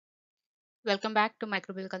Welcome back to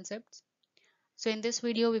Microbial Concepts. So in this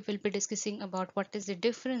video, we will be discussing about what is the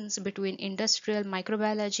difference between industrial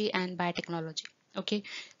microbiology and biotechnology. Okay,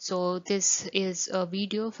 so this is a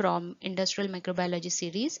video from Industrial Microbiology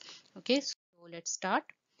series. Okay, so let's start.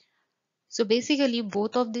 So basically,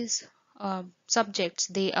 both of these subjects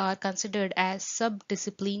they are considered as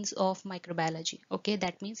sub-disciplines of microbiology. Okay,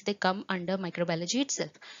 that means they come under microbiology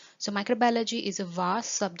itself. So microbiology is a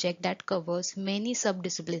vast subject that covers many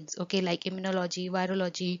sub-disciplines. Okay, like immunology,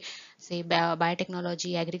 virology, say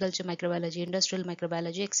biotechnology, agriculture microbiology, industrial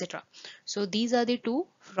microbiology, etc. So these are the two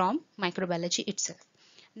from microbiology itself.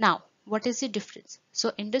 Now, what is the difference?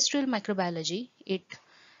 So industrial microbiology it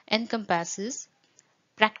encompasses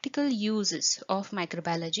practical uses of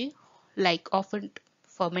microbiology, like often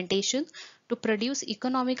fermentation, to produce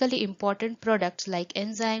economically important products like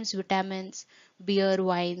enzymes, vitamins, beer,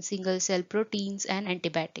 wine, single cell proteins, and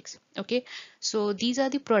antibiotics. Okay, so these are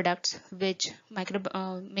the products which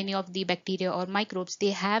many of the bacteria or microbes they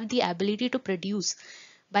have the ability to produce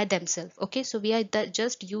by themselves. Okay, so we are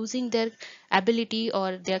just using their ability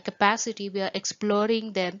or their capacity, we are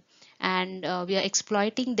exploring them, and we are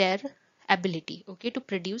exploiting their ability, okay, to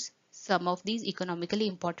produce some of these economically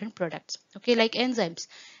important products. Okay, like enzymes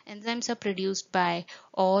are produced by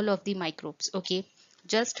all of the microbes. Okay,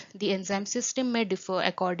 just the enzyme system may differ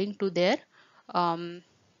according to their um,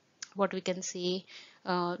 what we can say,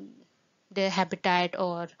 uh, their habitat,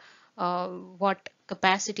 or what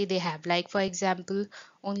capacity they have. Like for example,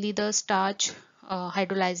 only the starch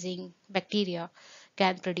hydrolyzing bacteria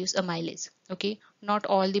can produce amylase. Okay, not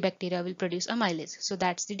all the bacteria will produce amylase, so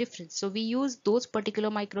that's the difference. So we use those particular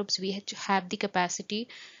microbes we have the capacity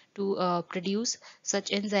to produce such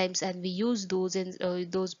enzymes, and we use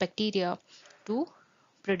those bacteria to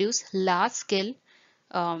produce large scale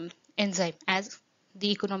enzyme as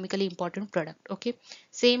the economically important product. Okay,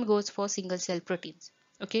 same goes for single cell proteins.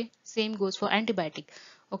 Okay, same goes for antibiotic.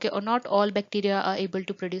 Okay, or not all bacteria are able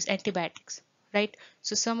to produce antibiotics, right?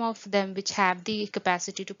 So some of them which have the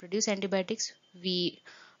capacity to produce antibiotics, we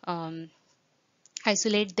um,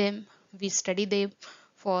 isolate them, we study them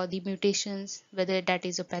for the mutations, whether that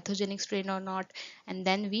is a pathogenic strain or not, and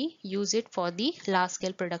then we use it for the large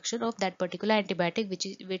scale production of that particular antibiotic which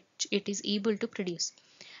it is able to produce.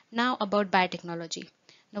 Now about biotechnology.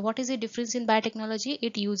 Now what is the difference in biotechnology?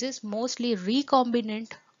 It uses mostly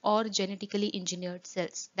recombinant or genetically engineered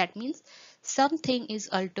cells. That means something is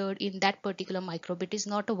altered in that particular microbe. It is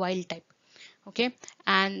not a wild type. Okay,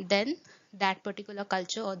 and then that particular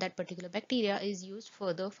culture or that particular bacteria is used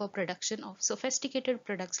further for production of sophisticated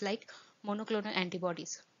products like monoclonal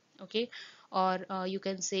antibodies. Okay, or you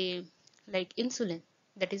can say like insulin,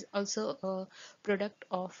 that is also a product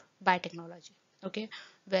of biotechnology. Okay,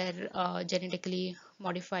 where genetically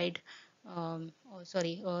modified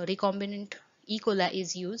recombinant E. coli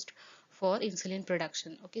is used for insulin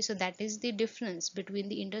production. Okay, so that is the difference between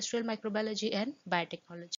the industrial microbiology and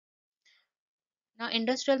biotechnology. Now,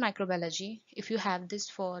 industrial microbiology, if you have this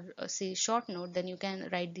for say short note, then you can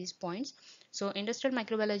write these points. So, industrial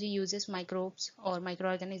microbiology uses microbes or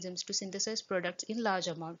microorganisms to synthesize products in large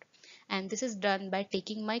amount, and this is done by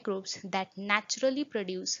taking microbes that naturally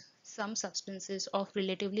produce some substances of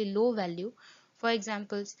relatively low value, for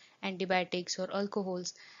examples antibiotics or alcohol,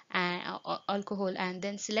 and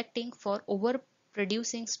then selecting for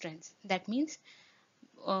overproducing strengths. That means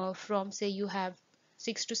from say you have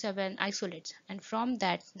 6 to 7 isolates, and from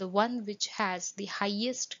that the one which has the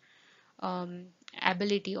highest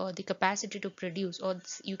ability or the capacity to produce, or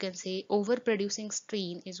you can say overproducing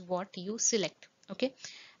strain, is what you select. Okay,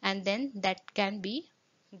 and then that can be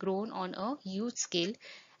grown on a huge scale,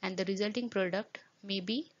 and the resulting product may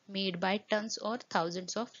be made by tons or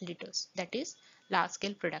thousands of liters, that is large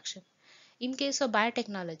scale production. In case of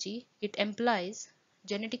biotechnology, it employs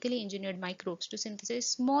genetically engineered microbes to synthesize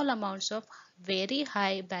small amounts of very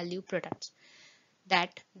high value products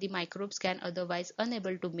that the microbes can otherwise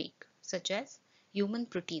unable to make, such as human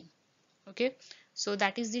protein. Okay, so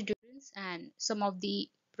that is the difference, and some of the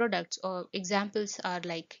products or examples are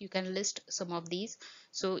like you can list some of these.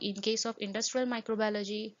 So in case of industrial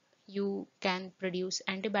microbiology, you can produce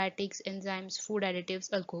antibiotics, enzymes, food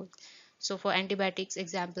additives, alcohol. So for antibiotics,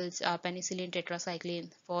 examples are penicillin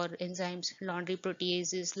tetracycline. For enzymes, laundry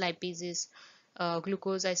proteases, lipases,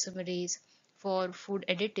 glucose isomerase. For food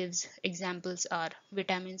additives, examples are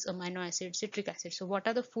vitamins, amino acids, citric acid. So what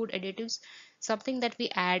are the food additives? Something that we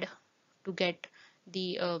add to get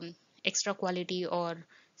the extra quality, or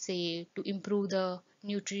say to improve the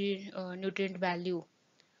nutrient value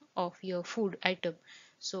of your food item.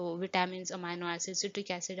 So vitamins, amino acids,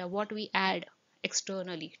 citric acid are what we add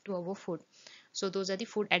externally to our food. So those are the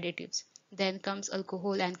food additives. Then comes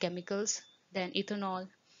alcohol and chemicals, then ethanol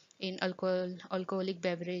in alcoholic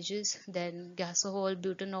beverages, then gasohol,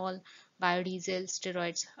 butanol, biodiesel,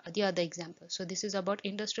 steroids are the other examples. So this is about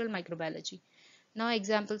industrial microbiology. Now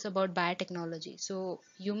examples about biotechnology. So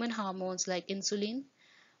human hormones like insulin,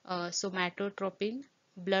 somatotropin,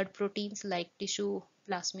 blood proteins like tissue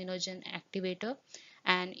plasminogen activator,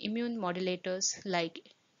 and immune modulators like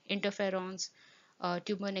interferons,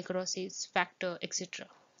 tumor necrosis factor, etc.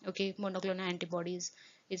 Okay, monoclonal antibodies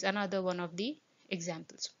is another one of the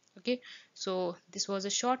examples. Okay, so this was a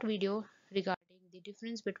short video regarding the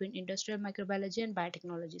difference between industrial microbiology and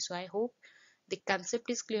biotechnology. So I hope the concept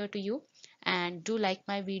is clear to you, and do like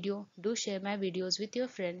my video, do share my videos with your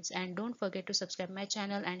friends, and don't forget to subscribe my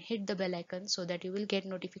channel and hit the bell icon so that you will get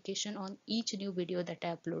notification on each new video that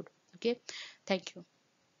I upload. Okay, thank you.